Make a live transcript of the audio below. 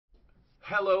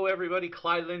Hello everybody,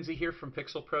 Clyde Lindsay here from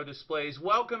Pixel Pro Displays.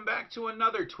 Welcome back to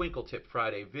another Twinkle Tip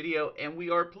Friday video, and we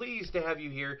are pleased to have you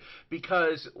here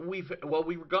because we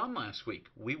were gone last week.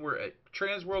 We were at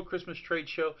Trans World Christmas Trade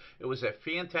Show. It was a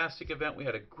fantastic event. We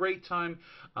had a great time.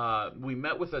 We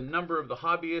met with a number of the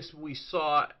hobbyists. We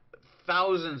saw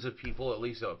thousands of people, at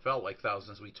least it felt like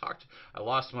thousands. We talked, I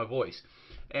lost my voice.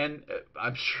 And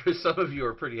I'm sure some of you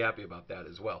are pretty happy about that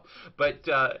as well. But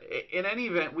in any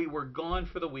event, we were gone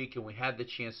for the week and we had the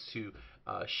chance to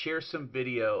share some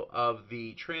video of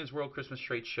the Trans World Christmas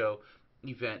Trade Show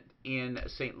event in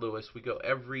St. Louis. We go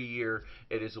every year.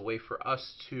 It is a way for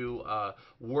us to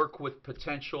work with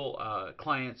potential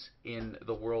clients in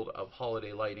the world of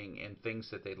holiday lighting and things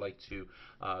that they'd like to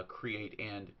create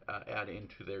and add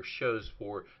into their shows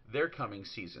for their coming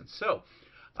season. So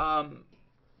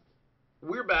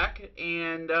we're back,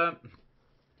 and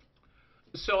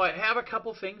so I have a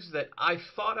couple things that I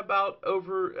thought about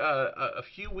over a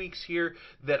few weeks here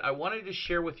that I wanted to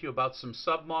share with you about some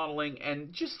submodeling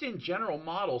and just in general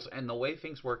models and the way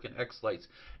things work in xLights.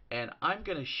 And I'm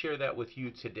going to share that with you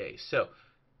today. So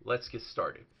let's get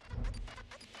started.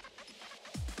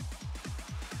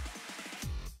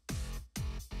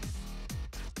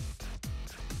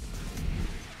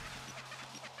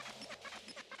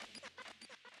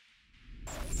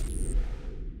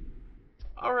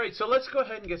 Alright, so let's go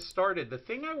ahead and get started. The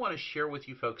thing I want to share with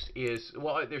you folks is,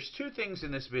 well, there's two things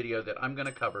in this video that I'm going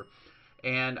to cover,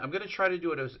 and I'm going to try to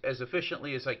do it as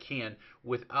efficiently as I can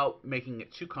without making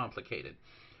it too complicated.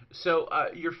 So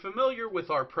you're familiar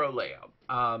with our Pro Layout.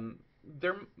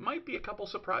 There might be a couple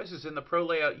surprises in the Pro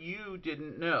Layout you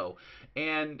didn't know,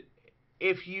 and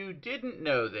if you didn't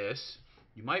know this,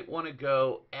 you might want to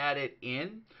go add it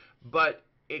in, but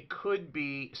it could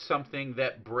be something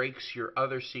that breaks your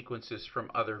other sequences from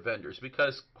other vendors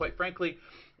because, quite frankly,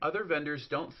 other vendors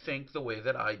don't think the way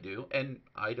that I do, and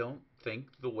I don't think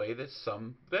the way that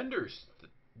some vendors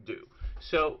do.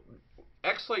 So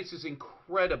xLights is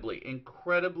incredibly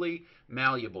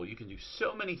malleable. You can do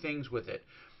so many things with it.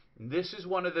 This is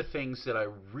one of the things that I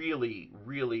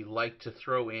really like to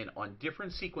throw in on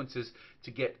different sequences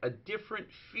to get a different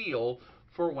feel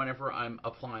for whenever I'm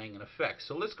applying an effect.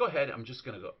 So let's go ahead. I'm just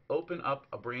going to go open up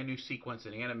a brand new sequence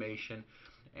in animation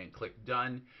and click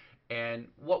done. And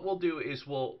what we'll do is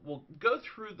we'll go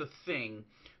through the thing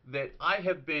that I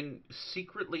have been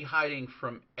secretly hiding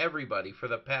from everybody for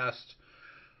the past,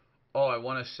 I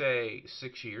want to say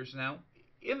 6 years now.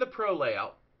 In the Pro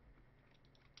Layout,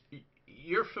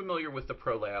 you're familiar with the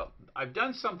Pro Layout. I've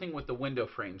done something with the window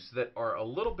frames that are a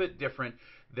little bit different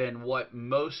than what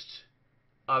most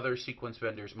other sequence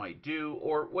vendors might do,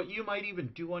 or what you might even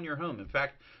do on your home. In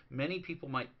fact, many people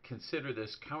might consider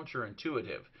this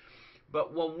counterintuitive.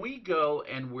 But when we go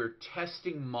and we're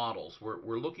testing models,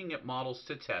 we're looking at models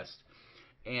to test,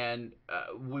 and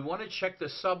we want to check the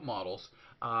submodels,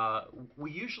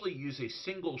 we usually use a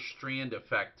single strand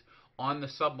effect on the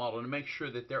submodel to make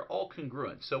sure that they're all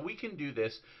congruent. So we can do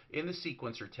this in the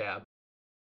sequencer tab.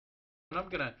 And I'm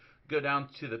going to go down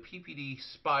to the PPD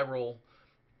spiral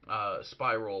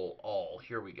all.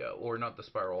 Here we go. Or not the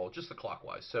spiral all, just the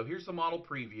clockwise. So here's the model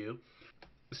preview.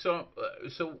 So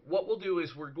what we'll do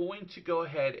is we're going to go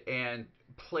ahead and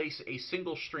place a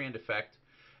single strand effect,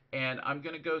 and I'm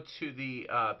going to go to the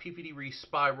PPD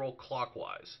Respiral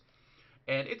clockwise.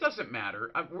 And it doesn't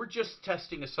matter. We're just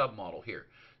testing a submodel here.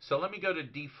 So let me go to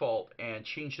default and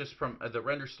change this from the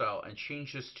render style and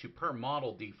change this to per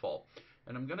model default.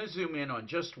 And I'm going to zoom in on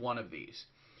just one of these.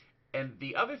 And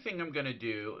the other thing I'm going to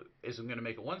do is I'm going to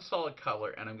make it one solid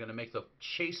color, and I'm going to make the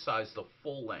chase size the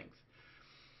full length.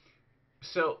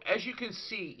 So as you can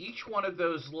see, each one of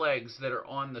those legs that are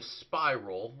on the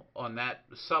spiral on that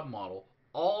submodel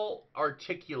all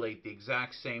articulate the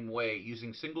exact same way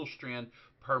using single strand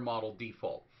per model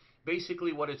default.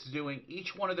 Basically what it's doing,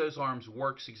 each one of those arms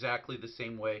works exactly the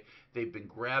same way. They've been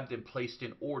grabbed and placed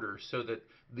in order so that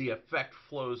the effect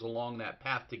flows along that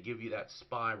path to give you that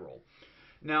spiral.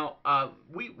 Now,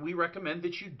 we recommend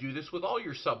that you do this with all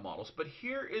your submodels, but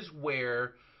here is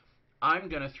where I'm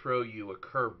going to throw you a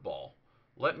curveball.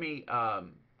 Let me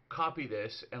copy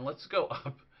this, and let's go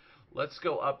up. Let's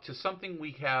go up to something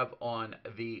we have on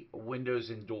the Windows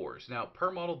and Doors. Now,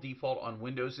 per model default on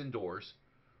Windows and Doors,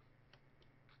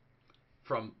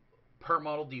 from per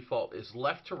model default is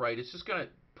left to right. It's just going to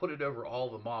put it over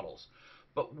all the models.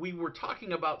 But we were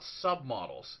talking about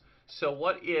submodels. So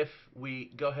what if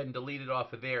we go ahead and delete it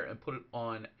off of there and put it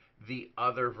on the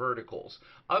other verticals?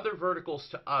 Other verticals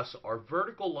to us are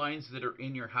vertical lines that are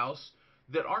in your house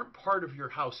that aren't part of your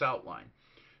house outline.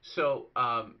 So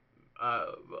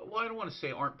well, I don't want to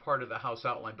say aren't part of the house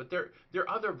outline, but there are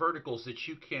other verticals that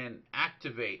you can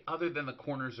activate other than the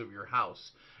corners of your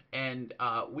house. And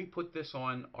we put this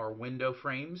on our window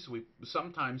frames. We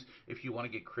sometimes, if you want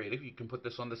to get creative, you can put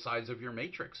this on the sides of your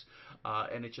matrix,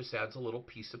 and it just adds a little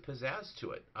piece of pizzazz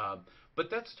to it. But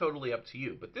that's totally up to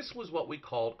you. But this was what we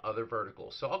called other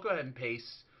verticals. So I'll go ahead and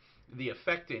paste the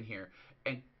effect in here,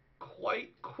 and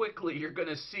quite quickly you're going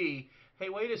to see, hey,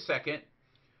 wait a second,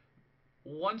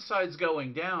 one side's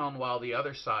going down while the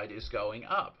other side is going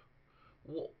up.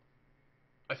 Well,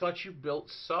 I thought you built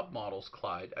submodels,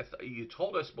 Clyde. You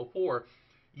told us before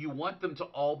you want them to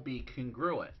all be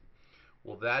congruent.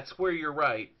 Well, that's where you're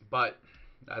right, but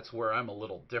that's where I'm a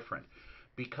little different,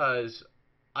 because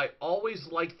I always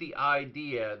liked the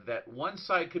idea that one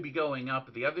side could be going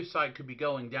up, the other side could be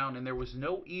going down, and there was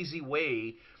no easy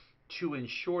way to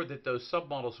ensure that those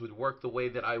submodels would work the way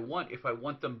that I want if I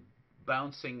want them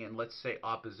bouncing in, let's say,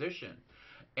 opposition.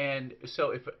 And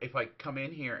so if I come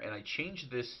in here and I change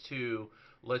this to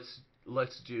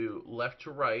let's do left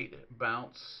to right,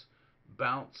 bounce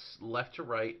left to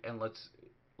right, and let's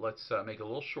make it a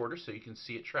little shorter so you can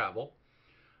see it travel.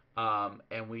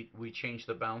 And we change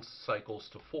the bounce cycles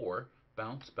to 4.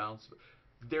 Bounce, bounce.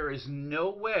 There is no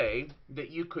way that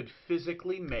you could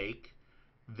physically make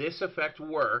this effect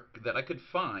work that I could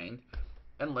find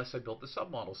unless I built the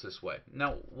submodels this way.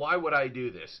 Now, why would I do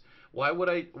this? Why would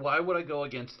I go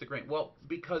against the grain? Well,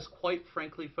 because quite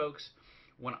frankly, folks,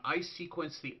 when I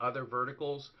sequence the other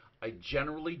verticals, I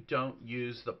generally don't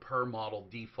use the per model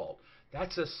default.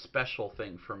 That's a special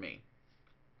thing for me.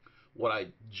 What I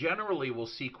generally will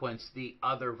sequence the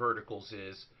other verticals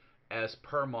is as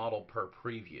per model per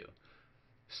preview.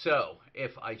 So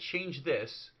if I change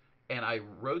this and I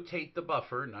rotate the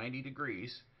buffer 90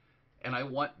 degrees and I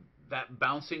want that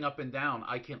bouncing up and down,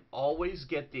 I can always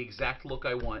get the exact look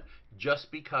I want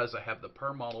just because I have the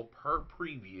per model per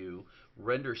preview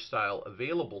render style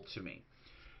available to me.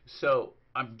 So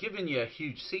I'm giving you a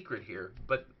huge secret here,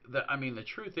 but the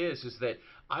truth is that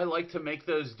I like to make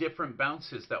those different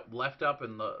bounces, that left up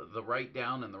and the right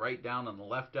down and the right down and the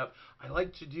left up. I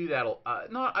like to do that.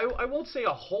 I won't say a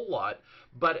whole lot,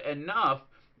 but enough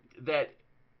that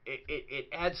it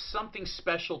adds something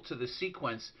special to the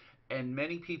sequence. And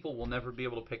many people will never be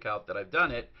able to pick out that I've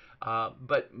done it,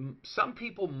 but some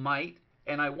people might,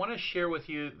 and I want to share with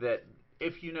you that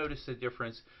if you notice a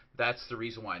difference, that's the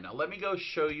reason why. Now let me go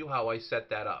show you how I set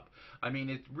that up. I mean,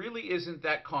 it really isn't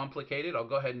that complicated. I'll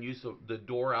go ahead and use the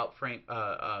door frame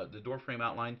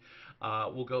outline.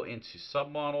 We'll go into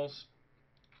submodels.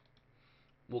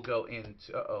 We'll go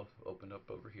into open up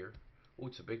over here. Oh,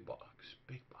 it's a big box.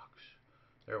 Big box.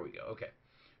 There we go. Okay.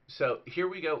 So here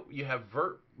we go. You have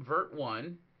vert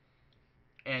 1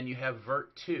 and you have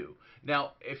vert 2.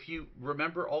 Now, if you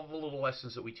remember all the little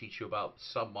lessons that we teach you about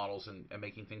submodels and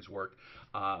making things work,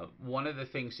 one of the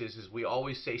things is we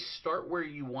always say start where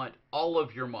you want all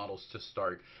of your models to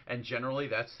start, and generally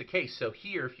that's the case. So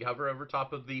here, if you hover over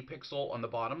top of the pixel on the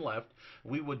bottom left,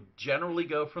 we would generally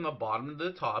go from the bottom to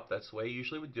the top. That's the way I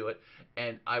usually would do it,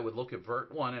 and I would look at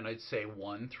vert 1 and I'd say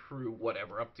 1 through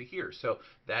whatever up to here. So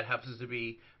that happens to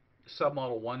be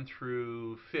submodel 1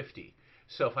 through 50.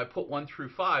 So if I put 1 through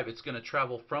 5, it's going to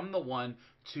travel from the 1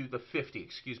 to the 50,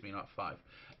 excuse me, not 5.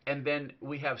 And then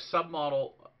we have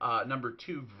submodel number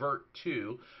 2, vert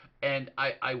 2. And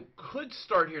I could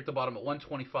start here at the bottom at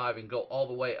 125 and go all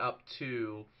the way up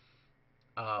to,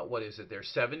 what is it there,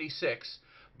 76.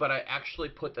 But I actually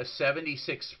put the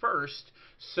 76 first.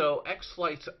 So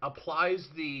xLights applies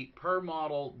the per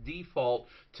model default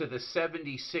to the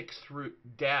 76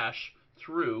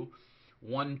 through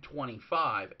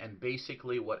 125, and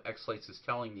basically what xLights is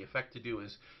telling the effect to do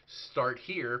is start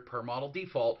here per model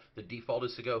default. The default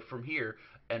is to go from here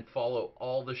and follow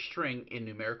all the string in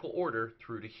numerical order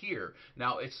through to here.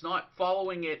 Now it's not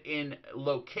following it in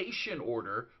location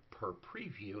order per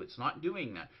preview. It's not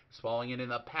doing that. It's following it in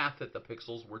the path that the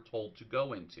pixels were told to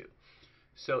go into.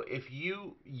 So if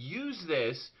you use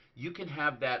this, you can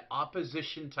have that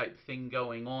opposition type thing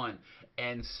going on,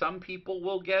 and some people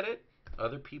will get it,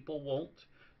 other people won't.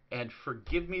 And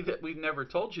forgive me that we've never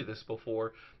told you this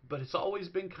before, but it's always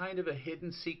been kind of a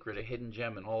hidden secret, a hidden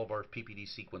gem in all of our PPD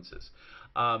sequences.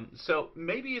 So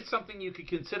maybe it's something you could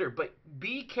consider, but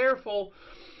be careful.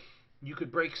 You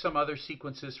could break some other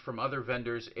sequences from other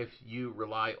vendors if you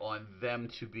rely on them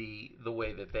to be the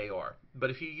way that they are. But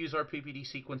if you use our PPD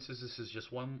sequences, this is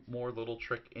just one more little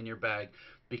trick in your bag,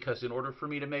 because in order for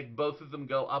me to make both of them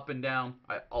go up and down,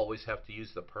 I always have to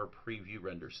use the per preview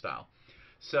render style.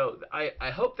 So I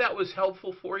hope that was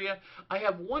helpful for you. I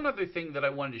have one other thing that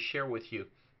I wanted to share with you.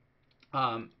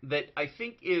 that I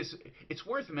think it's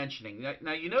worth mentioning.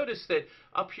 Now you notice that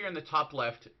up here in the top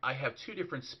left, I have two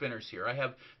different spinners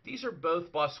here. These are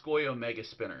both Boscoyo Mega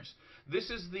Spinners. This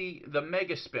is the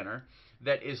Mega Spinner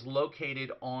that is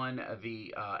located on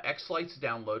the xLights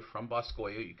download from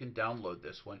Boscoyo. You can download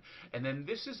this one. And then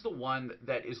this is the one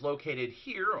that is located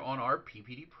here on our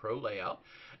PPD Pro Layout.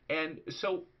 And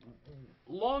so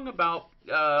long about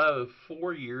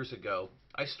 4 years ago,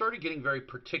 I started getting very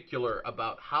particular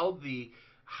about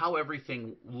how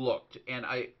everything looked, and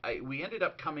we ended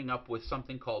up coming up with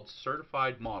something called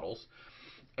certified models.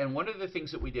 And one of the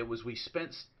things that we did was we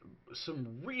spent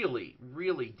some really,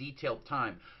 really detailed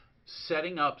time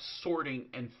setting up, sorting,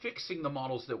 and fixing the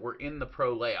models that were in the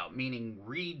Pro Layout, meaning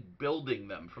rebuilding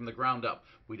them from the ground up.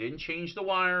 We didn't change the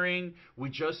wiring, we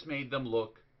just made them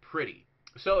look pretty.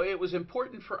 So it was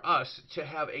important for us to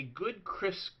have a good,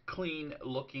 crisp, clean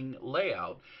looking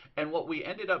layout. And what we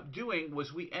ended up doing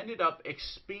was we ended up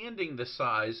expanding the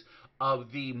size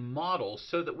of the models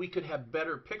so that we could have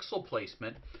better pixel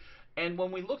placement. And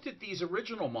when we looked at these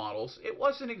original models, it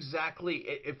wasn't exactly,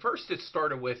 at first it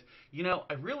started with, you know,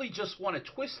 I really just want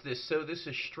to twist this so this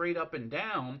is straight up and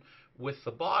down with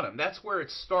the bottom. That's where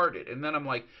it started. And then I'm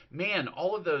like, man,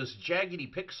 all of those jaggedy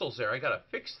pixels there, I got to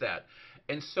fix that.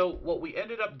 And so what we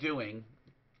ended up doing,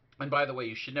 and by the way,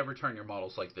 you should never turn your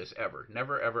models like this, ever.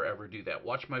 Never, ever, ever do that.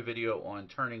 Watch my video on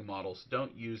turning models.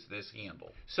 Don't use this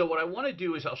handle. So what I want to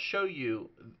do is I'll show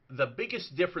you the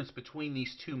biggest difference between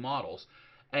these two models.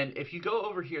 And if you go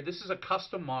over here, this is a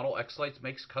custom model. xLights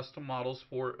makes custom models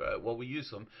for, well, we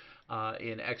use them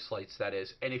in xLights, that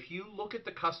is. And if you look at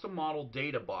the custom model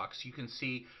data box, you can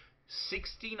see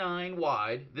 69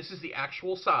 wide, this is the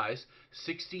actual size,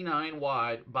 69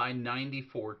 wide by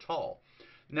 94 tall.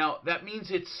 Now that means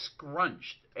it's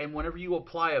scrunched, and whenever you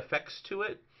apply effects to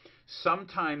it,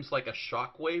 sometimes like a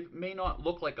shockwave may not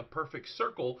look like a perfect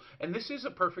circle, and this is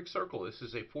a perfect circle. This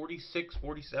is a 46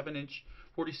 inch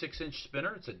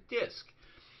spinner. It's a disc.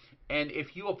 And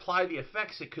if you apply the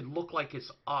effects, it could look like it's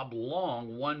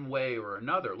oblong one way or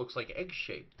another. It looks like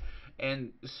egg-shaped.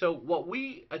 And so what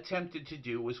we attempted to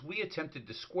do was we attempted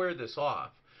to square this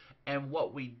off. And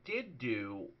what we did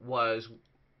do was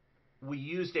we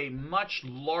used a much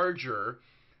larger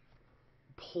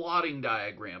plotting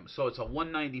diagram. So it's a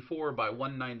 194 by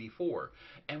 194.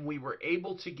 And we were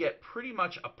able to get pretty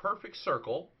much a perfect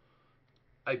circle,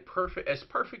 as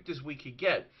perfect as we could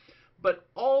get. But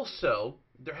also,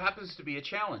 there happens to be a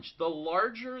challenge. The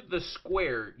larger the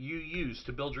square you use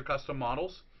to build your custom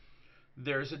models,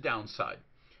 there's a downside,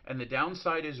 and the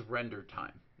downside is render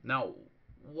time. Now,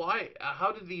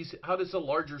 how does a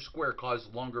larger square cause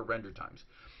longer render times?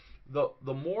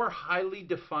 The more highly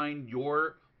defined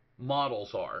your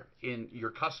models are, in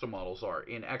your custom models are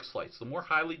in xLights, the more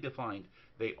highly defined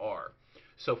they are.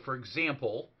 So for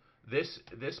example,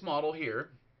 this model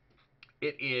here,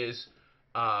 it is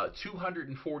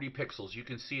 240 pixels. You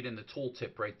can see it in the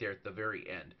tooltip right there at the very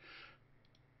end.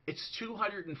 It's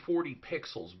 240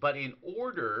 pixels, but in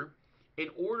order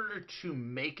to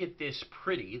make it this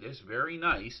pretty, this very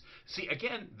nice, see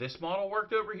again, this model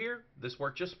worked over here, this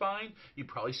worked just fine. You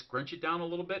probably scrunch it down a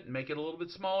little bit and make it a little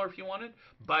bit smaller if you wanted,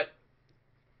 but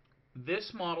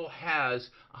this model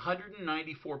has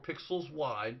 194 pixels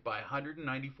wide by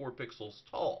 194 pixels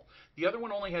tall. The other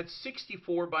one only had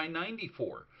 64 by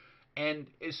 94, and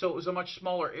so it was a much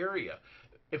smaller area.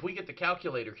 If we get the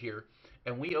calculator here,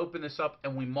 and we open this up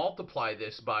and we multiply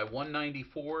this by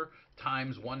 194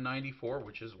 times 194,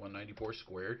 which is 194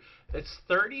 squared, it's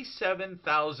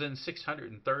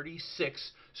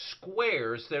 37,636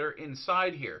 squares that are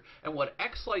inside here. And what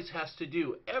xLights has to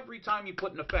do every time you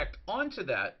put an effect onto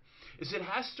that is it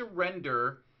has to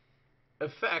render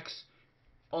effects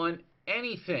on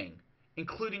anything,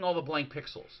 including all the blank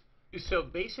pixels. So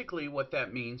basically what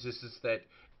that means is that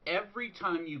every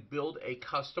time you build a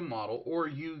custom model, or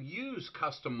you use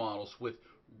custom models with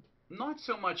not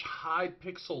so much high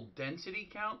pixel density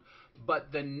count,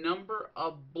 but the number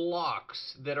of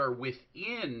blocks that are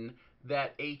within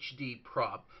that HD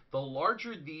prop, the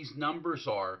larger these numbers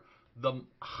are, the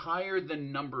higher the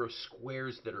number of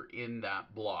squares that are in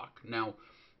that block. Now,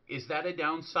 is that a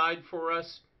downside for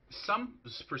us?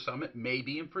 For some it may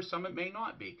be, and for some it may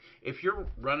not be. If you're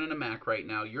running a Mac right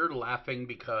now, you're laughing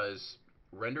because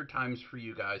render times for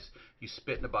you guys, you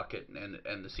spit in a bucket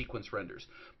and the sequence renders.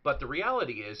 But the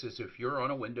reality is if you're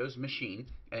on a Windows machine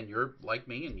and you're like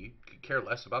me and you care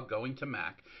less about going to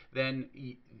Mac, then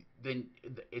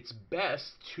it's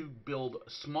best to build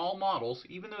small models,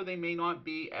 even though they may not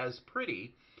be as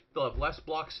pretty. They'll have less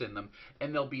blocks in them,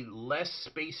 and there'll be less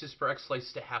spaces for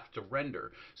xLights to have to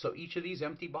render. So each of these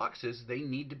empty boxes, they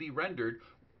need to be rendered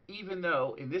even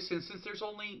though in this instance there's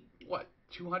only, what,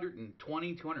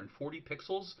 220, 240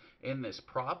 pixels in this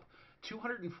prop,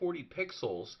 240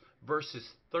 pixels versus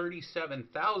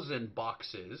 37,000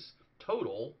 boxes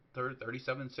total,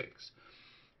 37.6.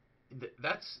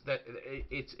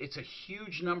 It's a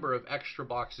huge number of extra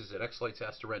boxes that xLights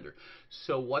has to render.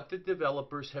 So what the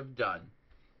developers have done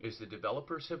is the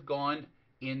developers have gone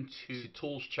into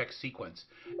tools check sequence,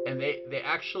 and they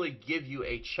actually give you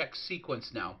a check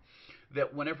sequence now,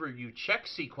 that whenever you check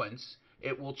sequence,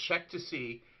 it will check to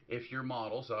see if your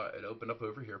models, it opened up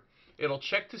over here, it'll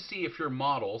check to see if your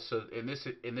models, so in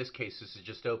this case this is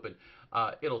just open,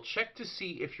 it'll check to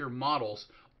see if your models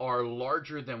are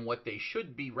larger than what they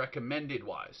should be recommended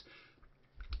wise.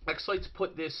 xLights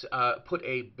put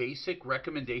a basic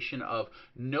recommendation of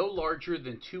no larger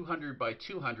than 200 by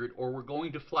 200, or we're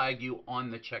going to flag you on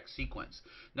the check sequence.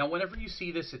 Now, whenever you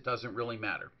see this, it doesn't really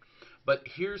matter. But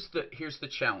here's the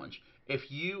challenge. If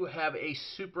you have a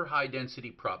super high density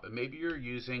prop, and maybe you're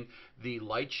using the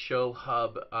Light Show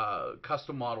Hub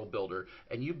custom model builder,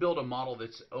 and you build a model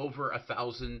that's over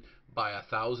 1,000 by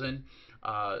 1,000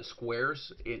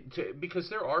 squares, because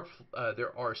there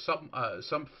are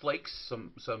some flakes,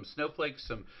 some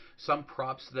snowflakes, some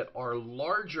props that are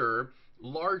larger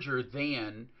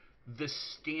than the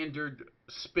standard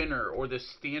spinner or the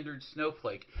standard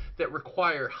snowflake, that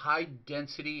require high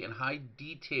density and high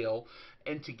detail.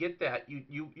 And to get that,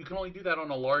 you can only do that on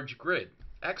a large grid.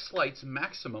 xLights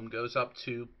maximum goes up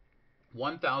to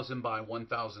 1,000 by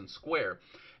 1,000 square.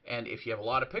 And if you have a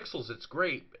lot of pixels, it's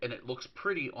great and it looks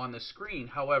pretty on the screen.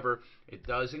 However, it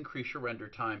does increase your render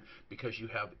time because you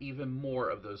have even more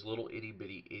of those little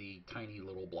itty tiny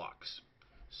little blocks.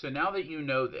 So now that you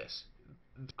know this,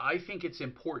 I think it's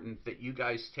important that you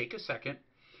guys take a second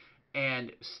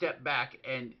and step back.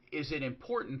 And is it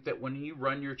important that when you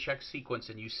run your check sequence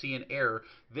and you see an error,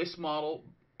 this model,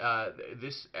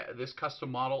 this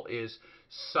custom model is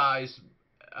size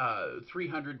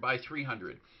 300 by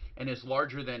 300 and is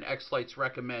larger than xLights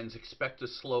recommends, expect a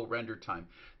slow render time.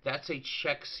 That's a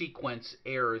check sequence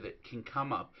error that can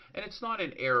come up. And it's not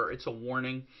an error, it's a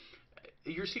warning.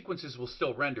 Your sequences will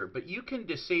still render, but you can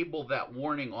disable that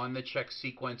warning on the check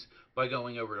sequence by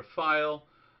going over to File,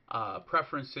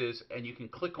 Preferences, and you can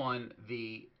click on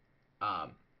the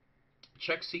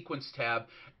check sequence tab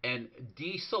and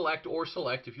deselect or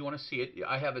select, if you want to see it,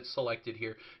 I have it selected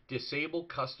here, disable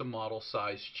custom model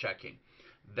size checking.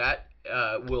 That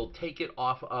will take it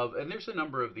off of, and there's a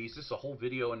number of these, this is a whole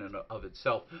video in and of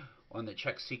itself on the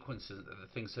check sequences, the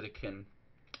things that it can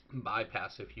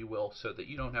bypass, if you will, so that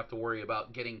you don't have to worry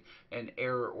about getting an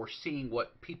error or seeing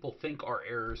what people think are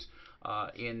errors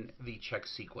in the check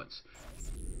sequence.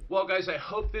 Well, guys, I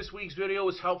hope this week's video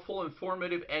was helpful,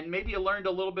 informative, and maybe you learned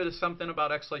a little bit of something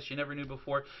about xLights you never knew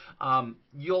before.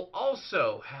 You'll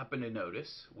also happen to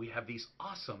notice we have these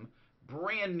awesome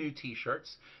brand new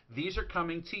t-shirts. These are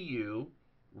coming to you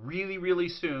really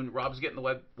soon. Rob's getting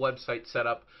the website set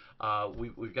up.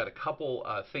 We've got a couple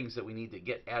things that we need to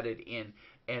get added in,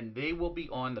 and they will be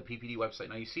on the PPD website.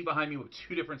 Now, you see behind me, we have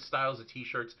two different styles of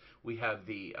t-shirts. We have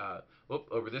the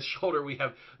over this shoulder, we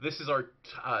have, this is our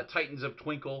Titans of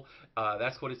Twinkle.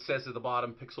 That's what it says at the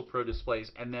bottom, Pixel Pro displays.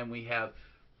 And then we have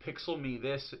Pixel Me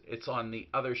This, it's on the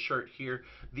other shirt here.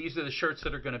 These are the shirts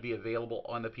that are going to be available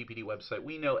on the PPD website.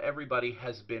 We know everybody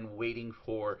has been waiting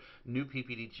for new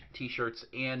PPD t-shirts,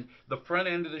 and the front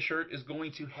end of the shirt is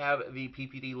going to have the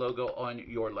PPD logo on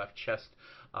your left chest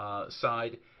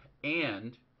side,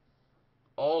 and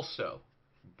also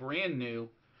brand new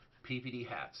PPD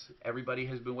hats. Everybody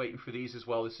has been waiting for these as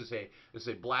well. This is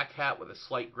a black hat with a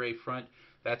slight gray front.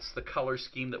 That's the color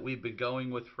scheme that we've been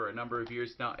going with for a number of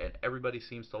years now, and everybody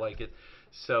seems to like it.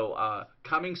 So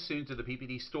coming soon to the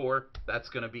PPD store, that's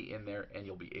going to be in there, and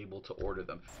you'll be able to order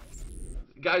them.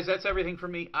 Guys, that's everything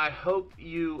from me. I hope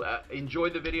you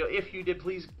enjoyed the video. If you did,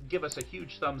 please give us a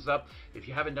huge thumbs up. If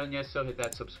you haven't done yet so, hit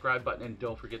that subscribe button, and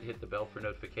don't forget to hit the bell for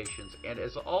notifications. And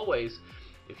as always,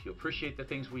 if you appreciate the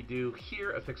things we do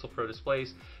here at Pixel Pro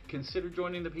Displays, consider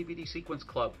joining the PPD Sequence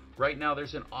Club. Right now,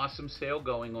 there's an awesome sale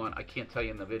going on. I can't tell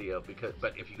you in the video,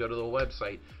 but if you go to the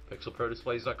website,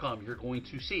 pixelprodisplays.com, you're going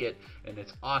to see it, and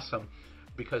it's awesome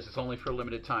because it's only for a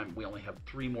limited time. We only have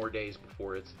 3 more days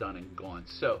before it's done and gone.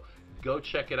 So go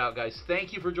check it out, guys.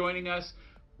 Thank you for joining us.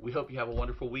 We hope you have a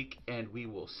wonderful week, and we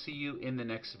will see you in the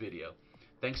next video.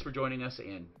 Thanks for joining us,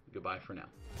 and goodbye for now.